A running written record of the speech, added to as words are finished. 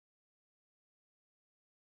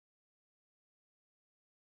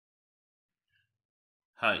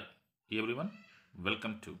Hi everyone,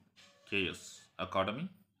 welcome to KS academy.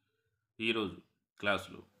 ఈరోజు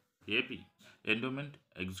క్లాసులో AP endowment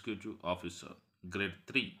executive officer grade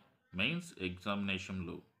 3 mains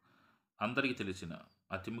ఎగ్జామినేషన్లో అందరికీ తెలిసిన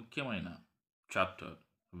అతి ముఖ్యమైన చాప్టర్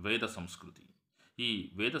వేద సంస్కృతి. ఈ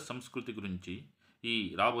వేద సంస్కృతి గురించి ఈ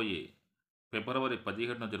రాబోయే ఫిబ్రవరి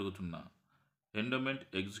 17న జరుగుతున్న ఎండోమెంట్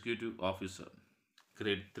ఎగ్జిక్యూటివ్ ఆఫీసర్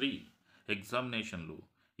గ్రేడ్ 3 ఎగ్జామినేషన్లో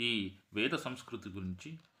ఈ వేద సంస్కృతి గురించి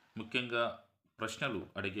ముఖ్యంగా ప్రశ్నలు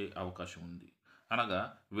అడిగే అవకాశం ఉంది. అనగా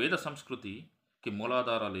వేద సంస్కృతికి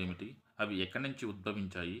మూలాధారాలు ఏమిటి, అవి ఎక్కడి నుంచి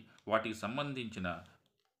ఉద్భవించాయి, వాటికి సంబంధించిన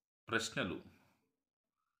ప్రశ్నలు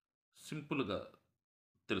సింపుల్గా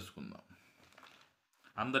తెలుసుకుందాం.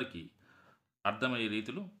 అందరికీ అర్థమయ్యే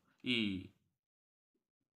రీతిలో ఈ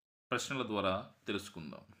ప్రశ్నల ద్వారా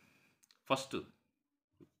తెలుసుకుందాం. ఫస్ట్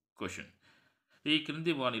క్వశ్చన్: ఈ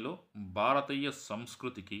క్రింది వాణిలో భారతీయ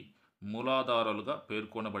సంస్కృతికి మూలాధారాలుగా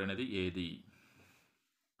పేర్కొనబడినది ఏది?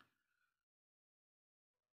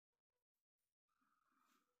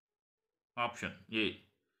 ఆప్షన్ ఏ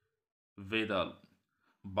వేదాలు.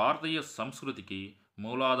 భారతీయ సంస్కృతికి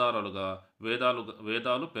మూలాధారాలుగా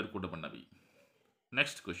వేదాలు పేర్కొనబడినవి.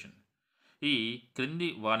 నెక్స్ట్ క్వశ్చన్: ఈ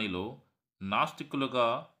క్రింది వాణిలో నాస్తికులుగా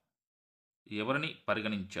ఎవరిని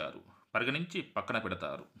పరిగణించి పక్కన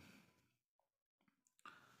పెడతారు?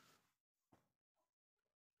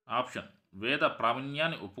 ఆప్షన్: వేద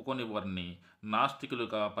ప్రావీణ్యాన్ని ఒప్పుకొని వారిని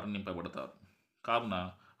నాస్తికులుగా పరిగణింపబడతారు. కావున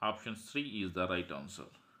option 3 is the right answer.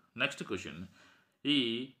 Next question: ఈ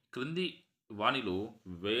క్రింది వాణిలో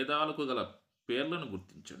వేదాలకు గల పేర్లను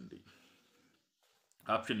గుర్తించండి.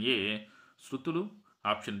 ఆప్షన్ ఏ శృతులు,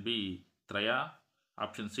 ఆప్షన్ బి త్రయ,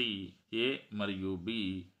 ఆప్షన్ సి ఏ మరియు బి,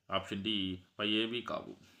 ఆప్షన్ డి పై ఏవి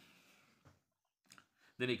కావు.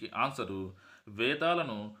 దీనికి ఆన్సరు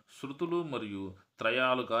వేదాలను శృతులు మరియు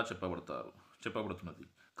త్రయాలుగా చెప్పబడుతున్నది.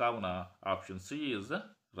 కావున option C is the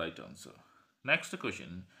right answer. Next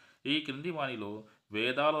question: ఈ క్రింది వాణిలో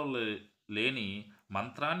వేదాలలో లేని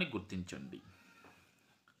మంత్రాన్ని గుర్తించండి.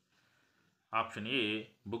 Option A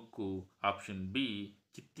book, option B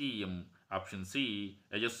చిత్తీయం, option C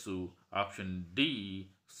యజస్సు, option D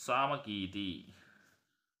సామకీతి.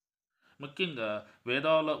 ముఖ్యంగా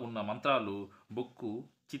వేదాల్లో ఉన్న మంత్రాలు బుక్కు,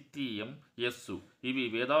 చిత్తీయం, యస్సు. ఇవి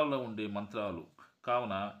వేదాల్లో ఉండే మంత్రాలు.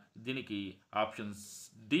 కావున దీనికి ఆప్షన్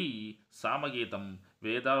డి సామగీతం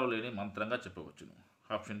వేదాలు లేని మంత్రంగా చెప్పవచ్చును.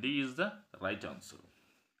 Option D is the right answer.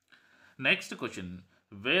 Next question: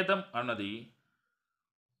 వేదం అన్నది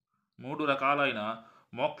 3 రకాలైన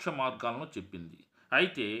మోక్ష మార్గాలను చెప్పింది.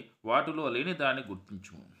 అయితే వాటిలో లేని దాన్ని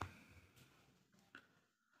గుర్తించుము.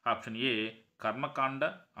 ఆప్షన్ ఏ కర్మకాండ,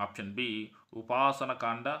 option B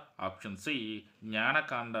ఉపాసనకాండ, option C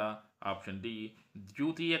జ్ఞానకాండ, option D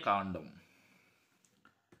ద్వితీయ కాండం.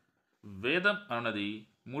 వేదం అన్నది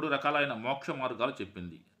 3 రకాలైన మోక్ష మార్గాలు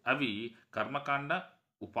చెప్పింది. అవి కర్మకాండ,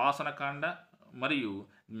 ఉపాసనకాండ మరియు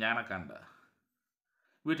జ్ఞానకాండ.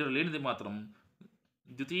 వీటిలో లేనిది మాత్రం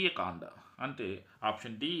ద్వితీయ కాండ. అంటే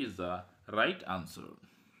option D is the right answer.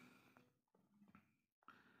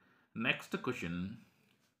 Next question: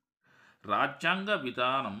 రాజ్యాంగ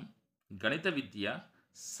విధానం, గణిత విద్య,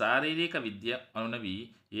 శారీరక విద్య అనునవి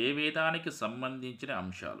ఏ వేదానికి సంబంధించిన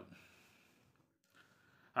అంశాలు?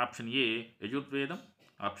 ఆప్షన్ ఏ యజుర్వేదం,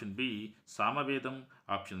 ఆప్షన్ బి సామవేదం,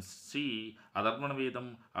 ఆప్షన్ సి అధర్వణ వేదం,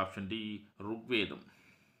 ఆప్షన్ డి ఋగ్వేదం.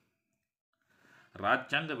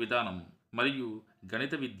 రాజ్యాంగ విధానం మరియు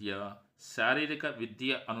గణిత విద్య, శారీరక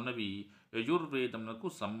విద్య అనునవి యజుర్వేదమునకు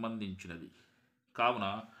సంబంధించినవి. కావున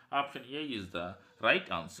option A is the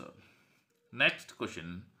right answer. Next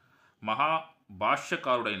question: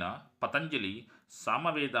 మహాభాష్యకారుడైన Patanjali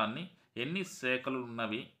సామవేదాన్ని ఎన్ని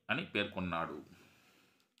శాఖలున్నవి అని పేర్కొన్నాడు?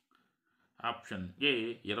 Option A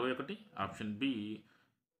 21, option B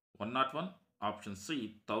 101, option C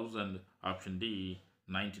 1000, option D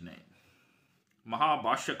 99.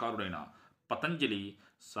 మహాభాష్యకారుడైన Patanjali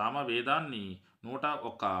సామవేదాన్ని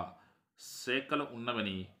 101 శాఖలు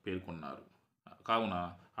ఉన్నవని పేర్కొన్నారు. కావున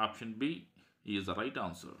option B is the right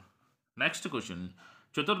answer. Next question: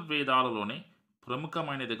 చతుర్వేదాలలోనే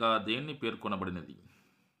ప్రముఖమైనదిగా దేన్ని పేర్కొనబడినది?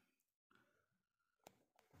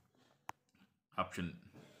 Option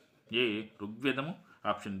A ఋగ్వేదము,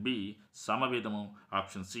 option B సామవేదము,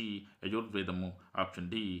 option C యజుర్వేదము, option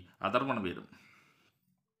D అధర్వణ వేదం.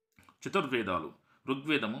 చతుర్వేదాలు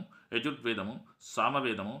ఋగ్వేదము, యజుర్వేదము,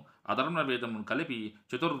 సామవేదము, అధర్వణ వేదమును కలిపి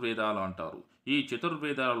చతుర్వేదాలు అంటారు. ఈ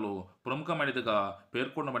చతుర్వేదాలలో ప్రముఖమైనదిగా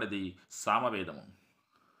పేర్కొనబడినది సామవేదము.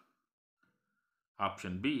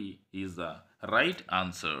 Option B is the right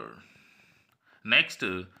answer. Next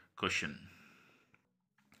question: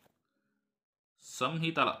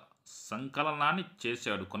 సంహితల సంకలనాన్ని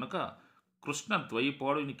చేశాడు కనుక కృష్ణ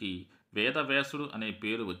ద్వైపాయునికి వేదవ్యాసుడు అనే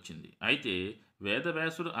పేరు వచ్చింది. అయితే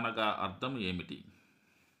వేదవ్యాసుడు అనగా అర్థం ఏమిటి?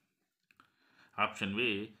 ఆప్షన్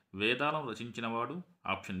ఏ వేదాలను రచించినవాడు,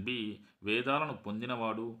 ఆప్షన్ బి వేదాలను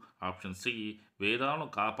పొందినవాడు, ఆప్షన్ సి వేదాలను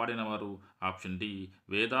కాపాడినవారు, ఆప్షన్ డి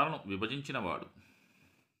వేదాలను విభజించినవాడు.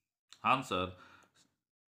 ఆన్సర్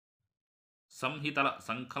సంహితల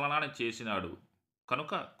సంకలనాన్ని చేసినాడు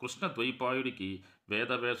కనుక కృష్ణ ద్వైపాయుడికి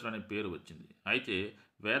వేదవ్యాసుడు అనే పేరు వచ్చింది. అయితే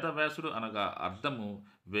వేదవ్యాసుడు అనగా అర్థము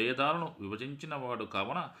వేదాలను విభజించినవాడు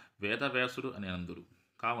కావున వేదవ్యాసుడు అని అందురు.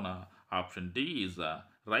 కావున option D is the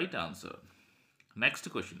right answer. Next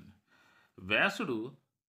question. వ్యాసుడు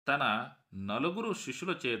తన నలుగురు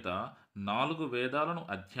శిష్యుల చేత 4 వేదాలను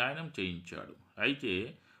అధ్యయనం చేయించాడు. అయితే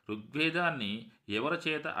ఋగ్వేదాన్ని ఎవరి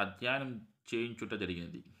చేత అధ్యయనం చేయించుట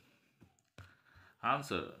జరిగింది?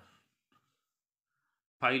 ఆన్సర్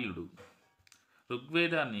పైలుడు.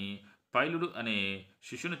 ఋగ్వేదాన్ని పైలుడు అనే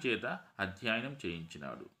శిష్యుని చేత అధ్యయనం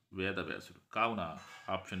చేయించినాడు వేదవ్యాసుడు. కావున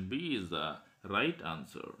option B is the right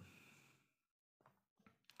answer.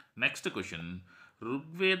 Next question.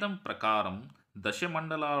 ఋగ్వేదం ప్రకారం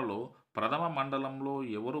దశమండలాలలో ప్రథమ మండలంలో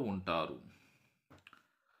ఎవరు ఉంటారు?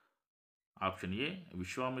 ఆప్షన్ ఏ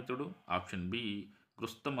విశ్వామిత్రుడు, option B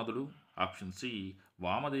కృస్తమదుడు, option C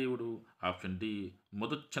వామదేవుడు, option D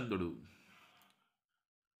మధుచ్ఛందుడు.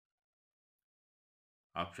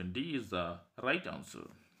 Option D is the right answer.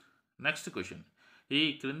 Next question. ఈ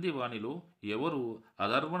క్రింది వాణిలో ఎవరు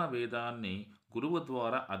అధర్వణ వేదాన్ని గురువు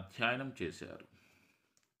ద్వారా అధ్యయనం చేశారు?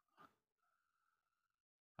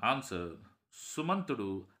 ఆన్సర్ సుమంతుడు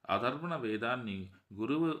అధర్వణ వేదాన్ని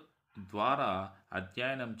గురువు ద్వారా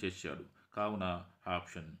అధ్యయనం చేశాడు. కావున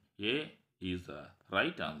option A is the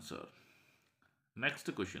right answer. Next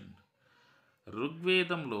question.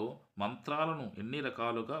 ఋగ్వేదంలో మంత్రాలను ఎన్ని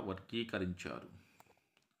రకాలుగా వర్గీకరించారు?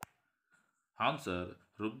 ఆన్సర్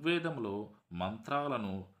ఋగ్వేదంలో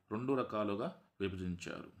మంత్రాలను 2 రకాలుగా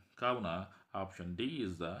విభజించారు. కావున option D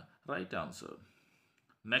is the right answer.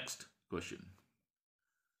 Next question.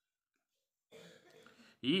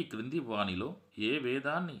 ఈ క్రింది వాణిలో ఏ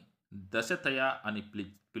వేదాన్ని దశతయ అని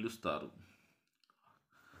పిలుస్తారు?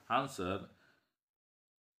 ఆన్సర్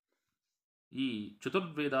ఈ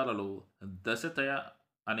చతుర్వేదాలలో దశతయ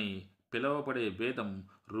అని పిలువబడే వేదం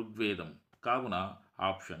ఋగ్వేదం. కావున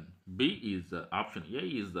option A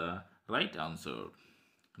is the right answer.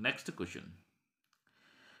 Next question.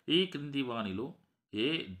 ఈ క్రింది వాణిలో ఏ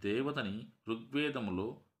దేవతని ఋగ్వేదములో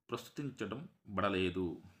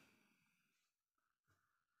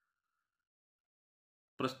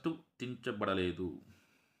ప్రస్తుతించబడలేదు?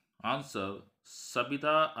 ఆన్సర్ సబిత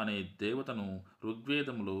అనే దేవతను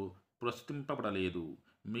ఋగ్వేదంలో ప్రస్తుతింపబడలేదు.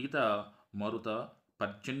 మిగతా మరుత,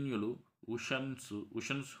 పర్జన్యులు,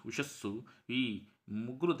 ఉషస్సు ఈ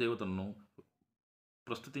 3 దేవతలను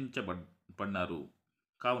ప్రస్తుతించబడినారు.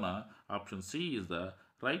 కావున option C is the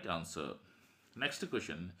right answer. Next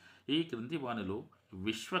question. ఈ క్రింది వాణిలో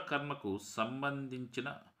విశ్వకర్మకు సంబంధించిన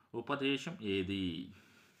ఉపదేశం ఏది?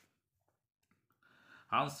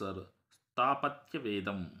 ఆన్సర్ స్థాపత్య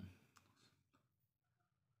వేదం.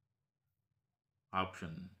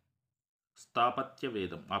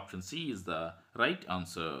 Option C is the right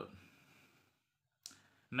answer.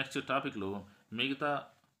 Next టాపిక్లో మిగతా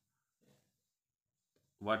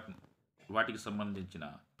వాటికి సంబంధించిన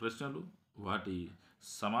ప్రశ్నలు, వాటి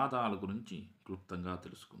సమాధానాల గురించి క్లుప్తంగా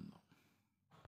తెలుసుకుందాం.